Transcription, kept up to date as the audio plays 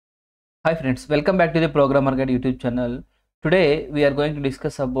Hi friends, welcome back to the Programmer Guide YouTube channel. Today we are going to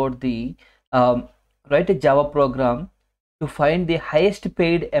discuss about the um, write a Java program to find the highest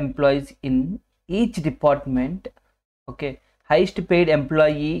paid employees in each department. Okay, highest paid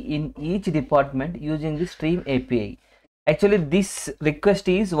employee in each department using the Stream API. Actually, this request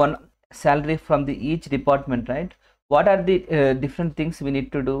is one salary from the each department, right? What are the different things we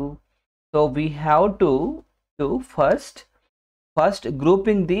need to do? So we have to do first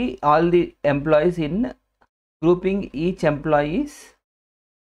grouping the all the employees in grouping each employees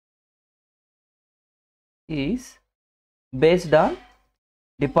is based on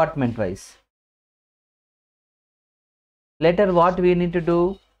department wise. Later what we need to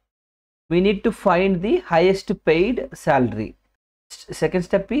do, we need to find the highest paid salary. Second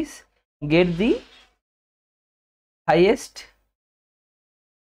step is get the highest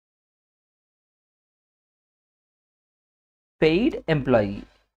paid employee.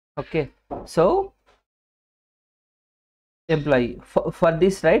 Okay, so employee for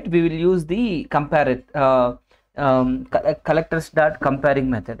this, right, we will use the collectors dot comparing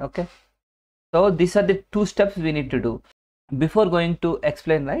method. Okay, so these are the two steps we need to do. Before going to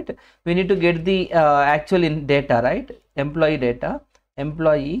explain, right, we need to get the actual in data, right? Employee data,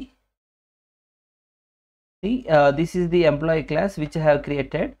 employee. See, this is the employee class which I have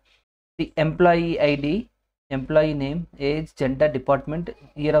created. The employee ID, employee name, age, gender, department,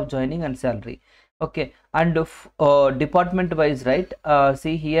 year of joining, and salary. Okay, and department wise, right,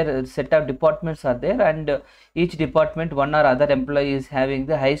 see here set of departments are there, and each department one or other employee is having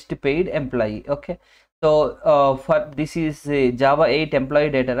the highest paid employee. Okay, so for this is Java 8 employee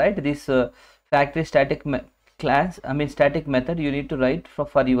data, right? This factory static class, I mean static method, you need to write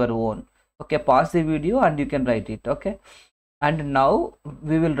for your own. Okay, pause the video and you can write it. Okay, and now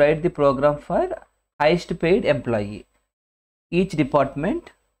we will write the program for highest paid employee. Each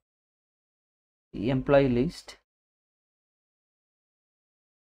department employee list,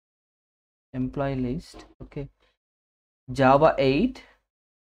 okay, Java 8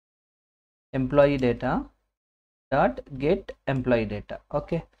 employee data dot get employee data.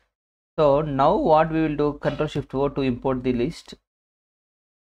 Okay, so now what we will do, Control Shift O to import the list,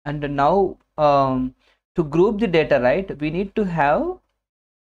 and now to group the data, right, we need to have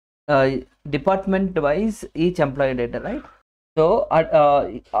department wise each employee data, right? So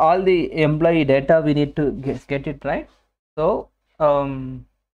all the employee data we need to get it, right? So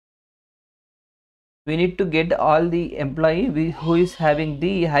we need to get all the employee who is having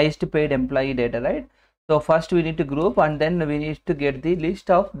the highest paid employee data, right? So first we need to group, and then we need to get the list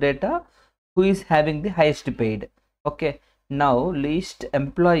of data who is having the highest paid. Okay, now list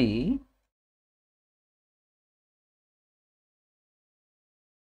employee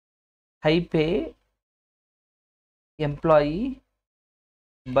high pay employee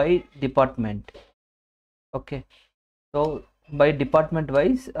by department. Okay, so by department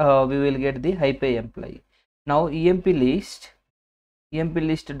wise we will get the high pay employee. Now emp list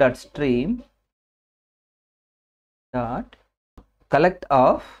dot stream dot collect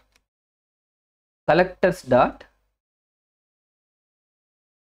of collectors dot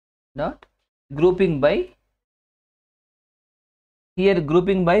grouping by. Here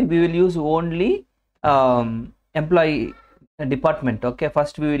grouping by we will use only employee department. Okay,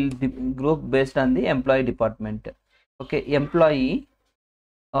 first we will group based on the employee department. Okay, employee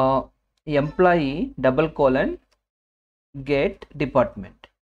double colon get department.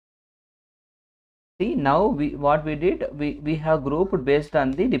 See, now what we did, we have grouped based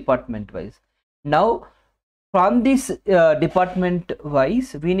on the department wise. Now from this department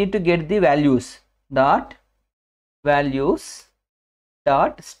wise we need to get the values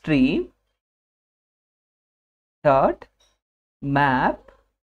dot stream dot map,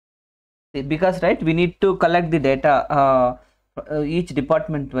 because, right, we need to collect the data each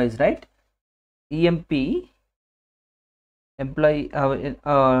department wise, right? emp employee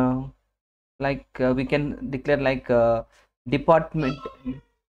we can declare like department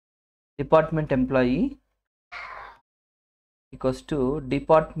employee equals to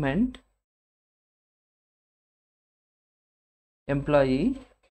department employee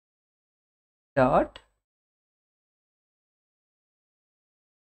dot,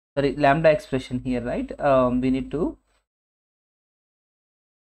 sorry, lambda expression here, right? We need to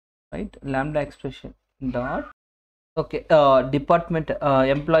write lambda expression dot, okay, department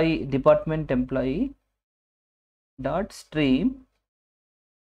employee dot stream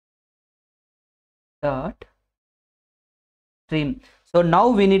dot stream. So now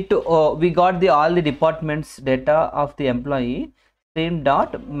we need to we got the all the departments data of the employee. Stream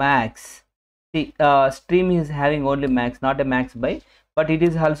dot max. See, stream is having only max, not a max by, but it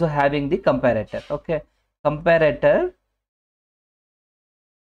is also having the comparator. Okay, comparator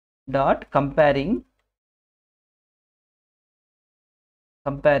dot comparing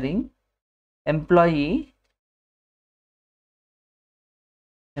employee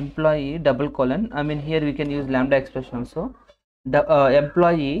double colon, I mean here we can use lambda expression also. The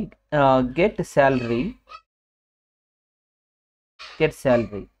employee get salary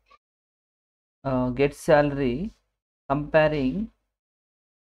comparing,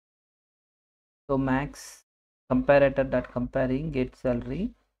 so max comparator dot comparing get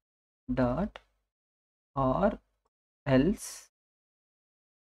salary dot or else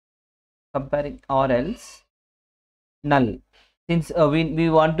comparing or else null, since we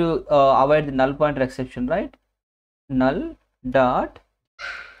want to avoid the null pointer exception, right? Null dot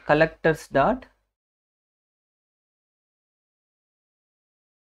collectors dot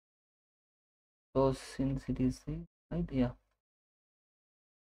so since it is the right, yeah,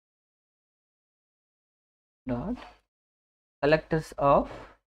 dot collectors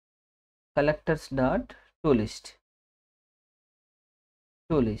dot to list.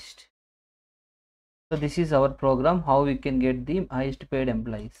 So this is our program, how we can get the highest paid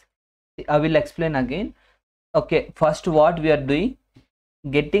employees. I will explain again. Okay, first what we are doing,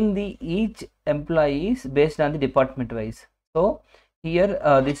 getting the each employees based on the department wise. So here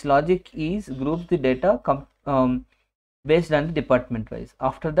this logic is group the data based on the department wise.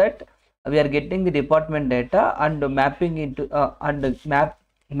 After that we are getting the department data and mapping into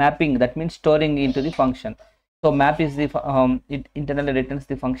mapping, that means storing into the function. So map is the it internally returns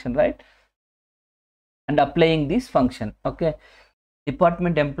the function, right? And applying this function. Okay,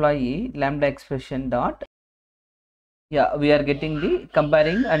 department employee lambda expression dot, yeah, we are getting the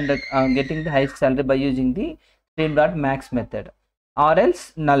comparing and getting the highest salary by using the stream dot max method, or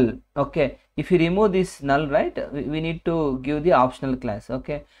else null. Okay, if you remove this null, right, we need to give the optional class.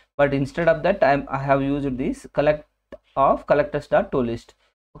 Okay, but instead of that I have used this collectors dot to list.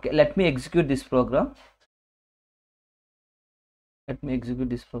 Okay, let me execute this program.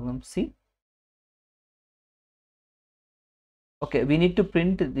 See, okay, we need to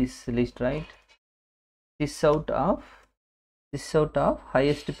print this list, right? This out of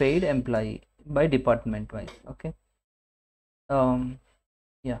highest paid employee by department wise. Okay,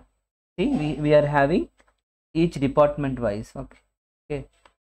 yeah, see, we are having each department wise. Okay,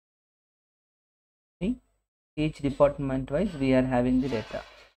 see, each department wise we are having the data.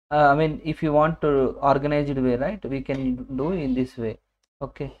 I mean, if you want to organize it way, right, we can do in this way.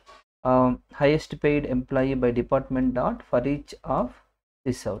 Okay, highest paid employee by department dot for each of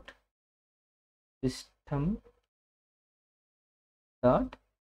this out system dot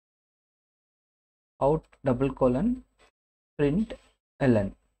out double colon print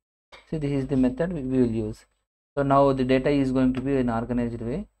ln. See, this is the method we will use. So now the data is going to be in organized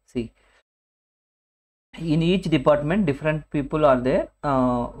way. See, in each department different people are there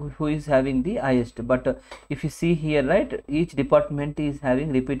who is having the highest, but if you see here, right, each department is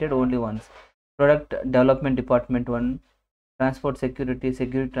having repeated only once. Product development department 1, transport security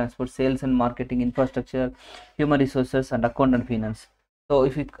transport, sales and marketing, infrastructure, human resources, and account and finance. So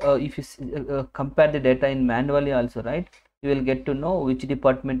if you compare the data in manually also, right, you will get to know which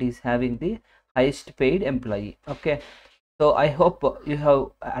department is having the highest paid employee. Okay, so I hope you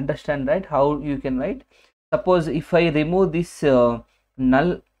have understand, right, how you can write. Suppose if I remove this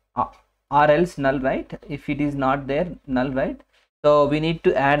null or else null, right, if it is not there null, right, so we need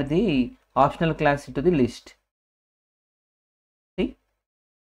to add the optional class into the list. See,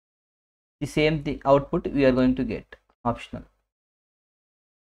 the same thing output we are going to get optional.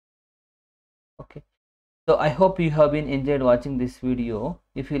 Okay, so I hope you have been enjoyed watching this video.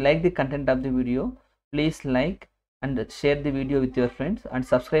 If you like the content of the video, please like and share the video with your friends and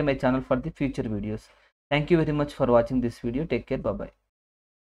subscribe my channel for the future videos. Thank you very much for watching this video. Take care. Bye bye.